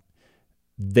 But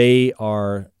they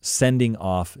are sending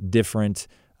off different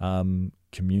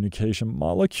communication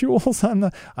molecules.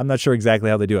 I'm not sure exactly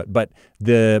how they do it, but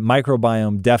the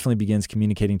microbiome definitely begins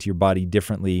communicating to your body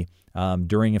differently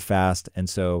during a fast. And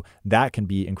so that can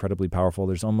be incredibly powerful.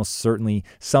 There's almost certainly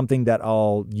something that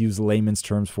I'll use layman's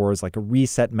terms for is like a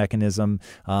reset mechanism,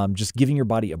 just giving your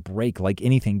body a break, like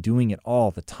anything, doing it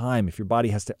all the time. If your body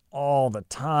has to all the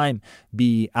time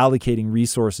be allocating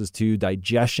resources to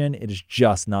digestion, it is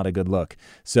just not a good look.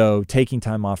 So taking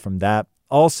time off from that.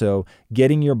 Also,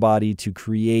 getting your body to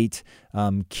create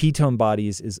ketone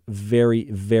bodies is very,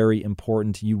 very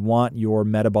important. You want your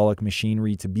metabolic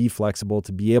machinery to be flexible,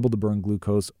 to be able to burn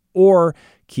glucose or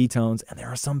ketones. And there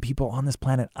are some people on this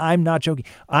planet, I'm not joking,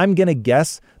 I'm going to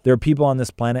guess there are people on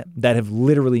this planet that have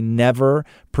literally never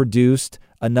produced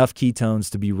enough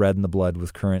ketones to be red in the blood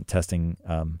with current testing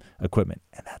equipment.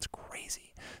 And that's crazy.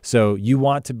 So you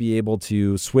want to be able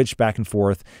to switch back and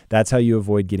forth. That's how you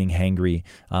avoid getting hangry.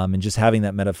 And just having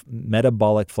that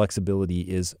metabolic flexibility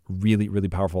is really, really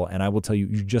powerful. And I will tell you,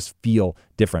 you just feel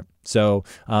different. So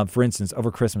for instance,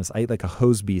 over Christmas, I ate like a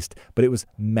hose beast, but it was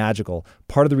magical.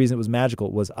 Part of the reason it was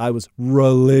magical was I was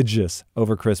religious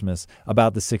over Christmas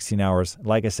about the 16 hours.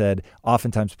 Like I said,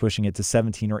 oftentimes pushing it to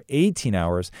 17 or 18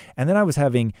 hours. And then I was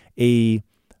having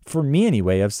for me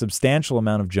anyway, a substantial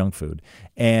amount of junk food.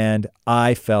 And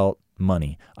I felt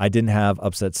money. I didn't have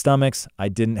upset stomachs. I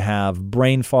didn't have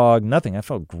brain fog, nothing. I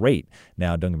felt great.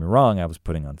 Now, don't get me wrong, I was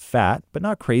putting on fat, but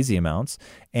not crazy amounts.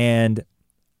 And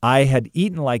I had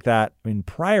eaten like that in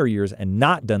prior years and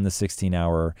not done the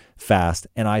 16-hour fast,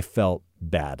 and I felt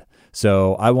bad.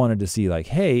 So I wanted to see like,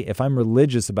 hey, if I'm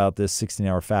religious about this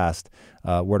 16-hour fast,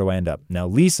 where do I end up? Now,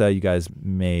 Lisa, you guys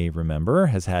may remember,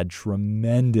 has had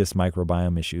tremendous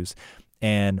microbiome issues.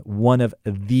 And one of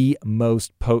the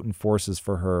most potent forces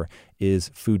for her is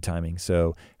food timing.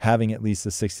 So having at least a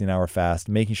 16-hour fast,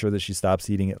 making sure that she stops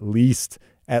eating at least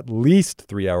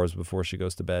 3 hours before she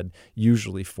goes to bed,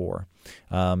 usually 4.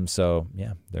 So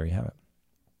yeah, there you have it.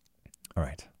 All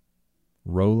right.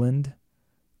 Roland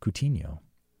Coutinho.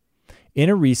 In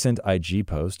a recent IG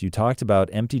post, you talked about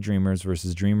empty dreamers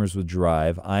versus dreamers with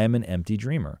drive. I am an empty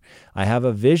dreamer. I have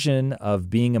a vision of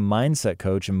being a mindset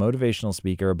coach and motivational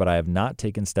speaker, but I have not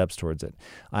taken steps towards it.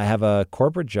 I have a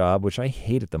corporate job, which I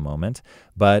hate at the moment,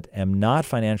 but am not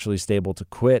financially stable to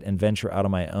quit and venture out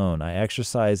on my own. I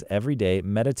exercise every day,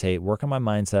 meditate, work on my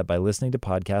mindset by listening to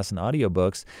podcasts and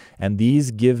audiobooks, and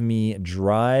these give me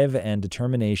drive and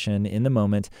determination in the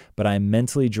moment, but I'm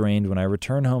mentally drained when I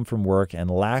return home from work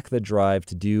and lack the drive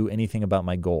to do anything about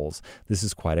my goals. This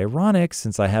is quite ironic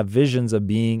since I have visions of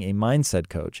being a mindset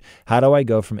coach. How do I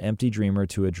go from empty dreamer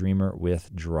to a dreamer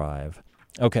with drive?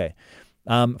 Okay.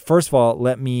 First of all,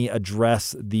 let me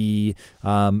address the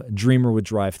dreamer with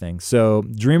drive thing. So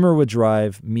dreamer with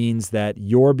drive means that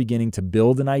you're beginning to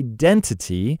build an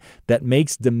identity that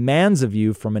makes demands of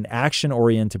you from an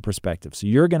action-oriented perspective. So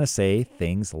you're going to say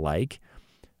things like,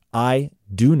 I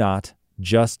do not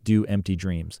just do empty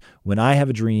dreams. When I have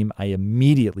a dream, I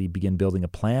immediately begin building a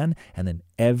plan, and then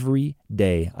every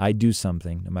day I do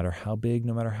something, no matter how big,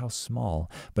 no matter how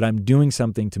small, but I'm doing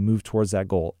something to move towards that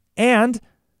goal. And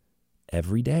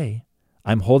every day,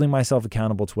 I'm holding myself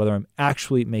accountable to whether I'm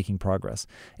actually making progress.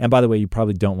 And by the way, you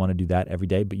probably don't want to do that every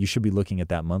day, but you should be looking at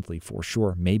that monthly for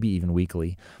sure, maybe even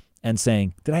weekly, and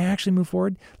saying, did I actually move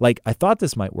forward? Like, I thought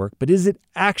this might work, but is it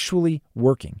actually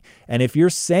working? And if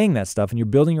you're saying that stuff and you're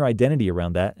building your identity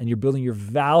around that and you're building your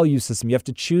value system, you have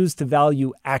to choose to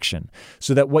value action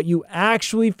so that what you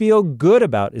actually feel good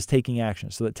about is taking action,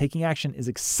 so that taking action is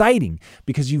exciting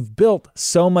because you've built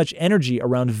so much energy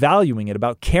around valuing it,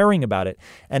 about caring about it.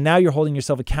 And now you're holding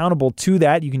yourself accountable to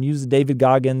that. You can use the David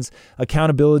Goggins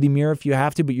accountability mirror if you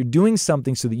have to, but you're doing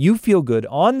something so that you feel good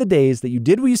on the days that you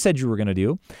did what you said you were going to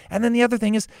do. And then the other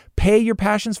thing is pay your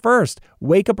passions first.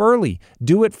 Wake up early.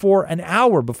 Do it for an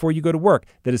hour before you go to work.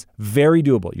 That is very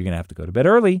doable. You're going to have to go to bed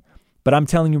early. But I'm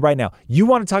telling you right now, you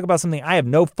want to talk about something I have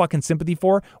no fucking sympathy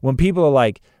for when people are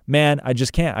like, man, I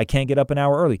just can't. I can't get up an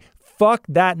hour early. Fuck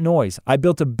that noise. I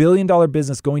built a $1 billion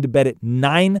business going to bed at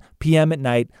 9 p.m. at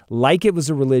night like it was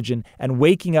a religion and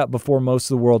waking up before most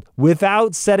of the world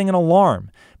without setting an alarm,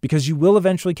 because you will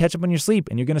eventually catch up on your sleep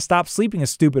and you're going to stop sleeping a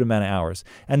stupid amount of hours.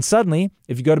 And suddenly,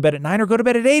 if you go to bed at 9 or go to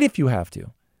bed at 8 if you have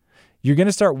to, you're going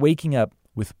to start waking up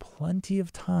with plenty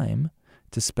of time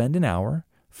to spend an hour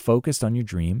focused on your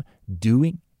dream,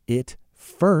 doing it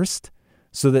first,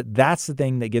 so that's the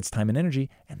thing that gets time and energy.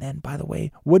 And then, by the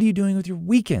way, what are you doing with your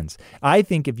weekends? I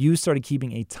think if you started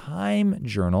keeping a time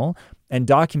journal and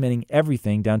documenting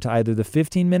everything down to either the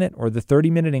 15-minute or the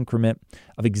 30-minute increment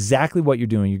of exactly what you're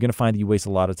doing, you're going to find that you waste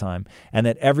a lot of time, and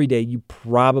that every day you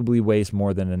probably waste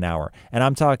more than an hour. And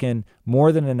I'm talking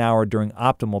more than an hour during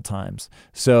optimal times.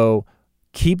 So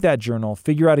keep that journal,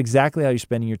 figure out exactly how you're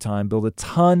spending your time, build a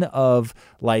ton of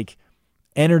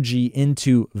energy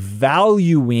into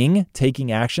valuing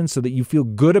taking action so that you feel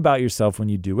good about yourself when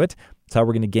you do it. That's how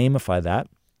we're going to gamify that.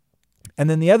 And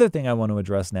then the other thing I want to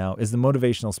address now is the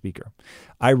motivational speaker.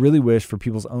 I really wish for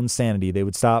people's own sanity, they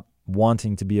would stop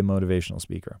wanting to be a motivational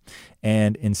speaker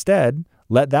and instead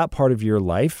let that part of your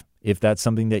life, if that's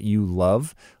something that you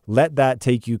love, let that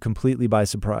take you completely by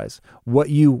surprise.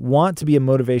 What you want to be a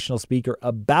motivational speaker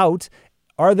about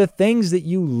are the things that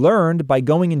you learned by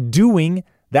going and doing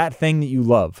that thing that you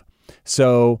love.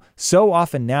 So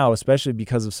often now, especially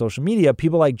because of social media,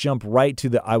 people jump right to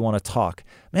the I want to talk.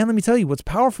 Man, let me tell you, what's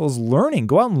powerful is learning.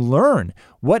 Go out and learn.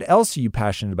 What else are you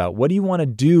passionate about? What do you want to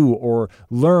do or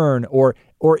learn? Or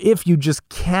if you just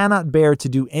cannot bear to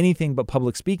do anything but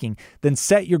public speaking, then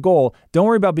set your goal. Don't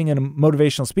worry about being a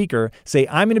motivational speaker. Say,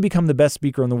 I'm going to become the best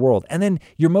speaker in the world. And then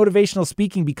your motivational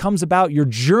speaking becomes about your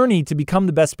journey to become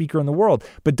the best speaker in the world.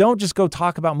 But don't just go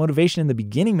talk about motivation in the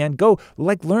beginning, man. Go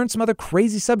learn some other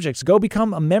crazy subjects. Go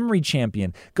become a memory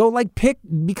champion. Go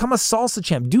become a salsa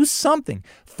champ. Do something.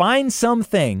 Find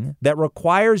something that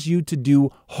requires you to do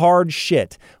hard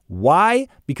shit. Why?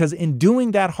 Because in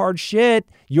doing that hard shit,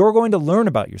 you're going to learn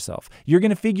about yourself. You're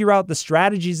going to figure out the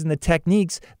strategies and the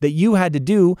techniques that you had to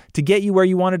do to get you where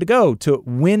you wanted to go, to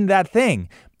win that thing.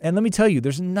 And let me tell you,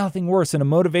 there's nothing worse than a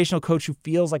motivational coach who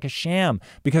feels like a sham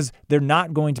because they're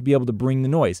not going to be able to bring the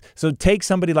noise. So take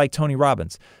somebody like Tony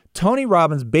Robbins. Tony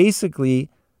Robbins basically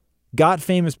got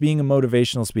famous being a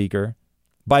motivational speaker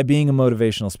by being a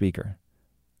motivational speaker.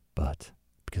 But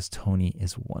because Tony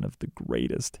is one of the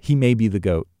greatest, he may be the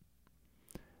GOAT.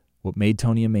 What made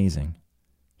Tony amazing,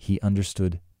 he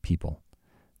understood people.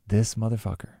 This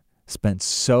motherfucker spent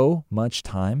so much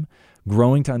time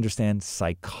growing to understand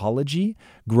psychology,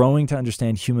 growing to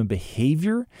understand human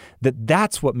behavior,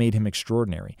 that's what made him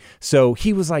extraordinary. So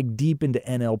he was deep into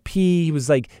NLP. He was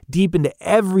deep into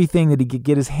everything that he could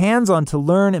get his hands on to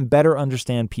learn and better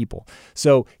understand people.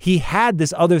 So he had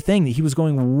this other thing that he was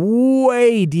going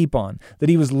way deep on, that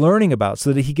he was learning about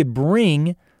so that he could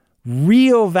bring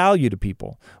real value to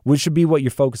people, which should be what you're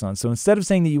focused on. So instead of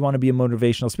saying that you want to be a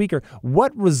motivational speaker,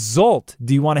 what result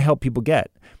do you want to help people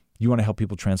get? You want to help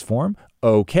people transform?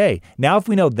 Okay. Now, if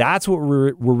we know that's what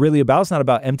we're really about, it's not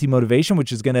about empty motivation,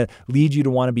 which is going to lead you to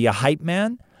want to be a hype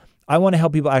man. I want to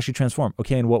help people actually transform.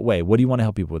 Okay, in what way? What do you want to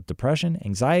help people with? Depression,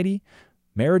 anxiety,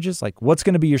 marriages? What's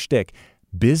going to be your shtick?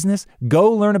 Business? Go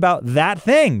learn about that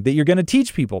thing that you're going to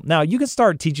teach people. Now, you can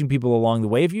start teaching people along the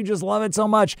way if you just love it so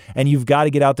much and you've got to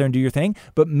get out there and do your thing,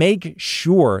 but make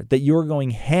sure that you're going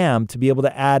ham to be able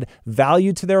to add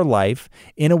value to their life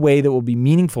in a way that will be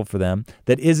meaningful for them,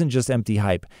 that isn't just empty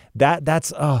hype.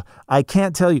 I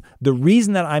can't tell you the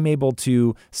reason that I'm able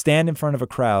to stand in front of a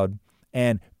crowd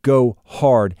and go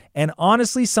hard. And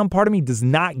honestly, some part of me does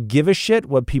not give a shit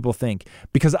what people think,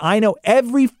 because I know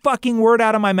every fucking word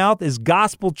out of my mouth is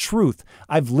gospel truth.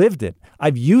 I've lived it.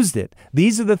 I've used it.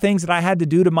 These are the things that I had to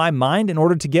do to my mind in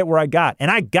order to get where I got. And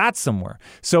I got somewhere.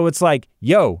 So it's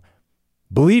yo,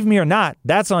 believe me or not,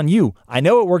 that's on you. I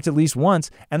know it worked at least once,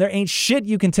 and there ain't shit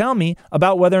you can tell me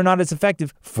about whether or not it's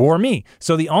effective for me.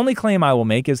 So the only claim I will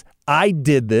make is I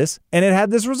did this and it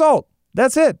had this result.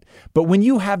 That's it. But when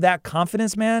you have that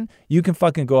confidence, man, you can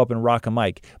fucking go up and rock a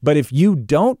mic. But if you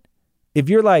don't, if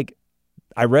you're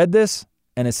I read this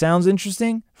and it sounds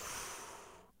interesting,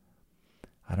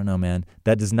 I don't know, man.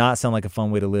 That does not sound like a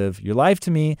fun way to live your life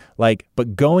to me.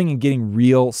 But going and getting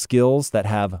real skills that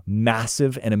have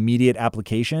massive and immediate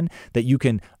application that you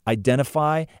can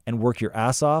identify and work your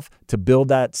ass off to build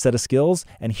that set of skills.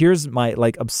 And here's my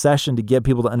obsession to get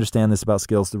people to understand this about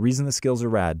skills. The reason the skills are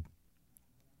rad,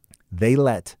 they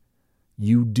let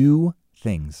you do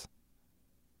things.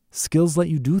 Skills let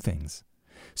you do things.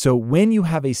 So when you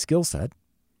have a skill set,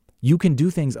 you can do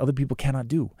things other people cannot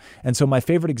do. And so my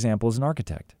favorite example is an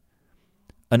architect.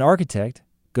 An architect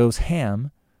goes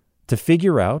ham to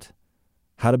figure out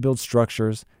how to build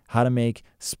structures, how to make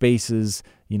spaces,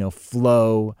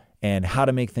 flow, and how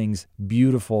to make things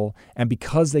beautiful. And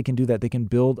because they can do that, they can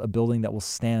build a building that will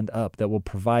stand up, that will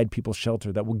provide people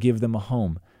shelter, that will give them a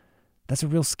home. That's a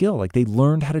real skill. Like, they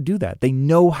learned how to do that. They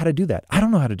know how to do that. I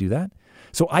don't know how to do that.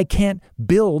 So I can't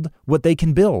build what they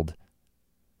can build.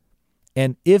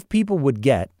 And if people would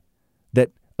get that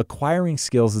acquiring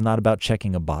skills is not about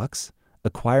checking a box,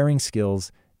 acquiring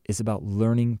skills is about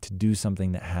learning to do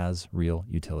something that has real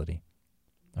utility.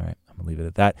 All right, I'm going to leave it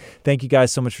at that. Thank you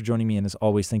guys so much for joining me. And as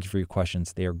always, thank you for your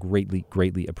questions. They are greatly,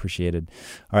 greatly appreciated.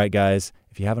 All right, guys,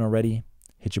 if you haven't already,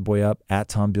 hit your boy up at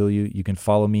Tom Bilyeu. You can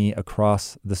follow me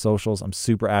across the socials. I'm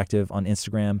super active on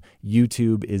Instagram.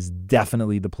 YouTube is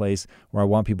definitely the place where I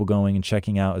want people going and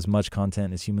checking out as much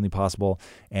content as humanly possible.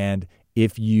 And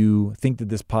if you think that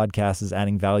this podcast is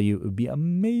adding value, it would be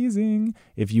amazing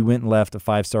if you went and left a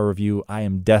 5-star review. I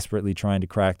am desperately trying to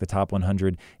crack the top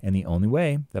 100, and the only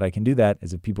way that I can do that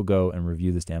is if people go and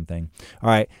review this damn thing. All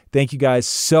right, thank you guys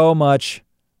so much.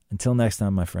 Until next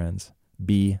time, my friends,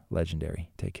 be legendary.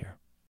 Take care.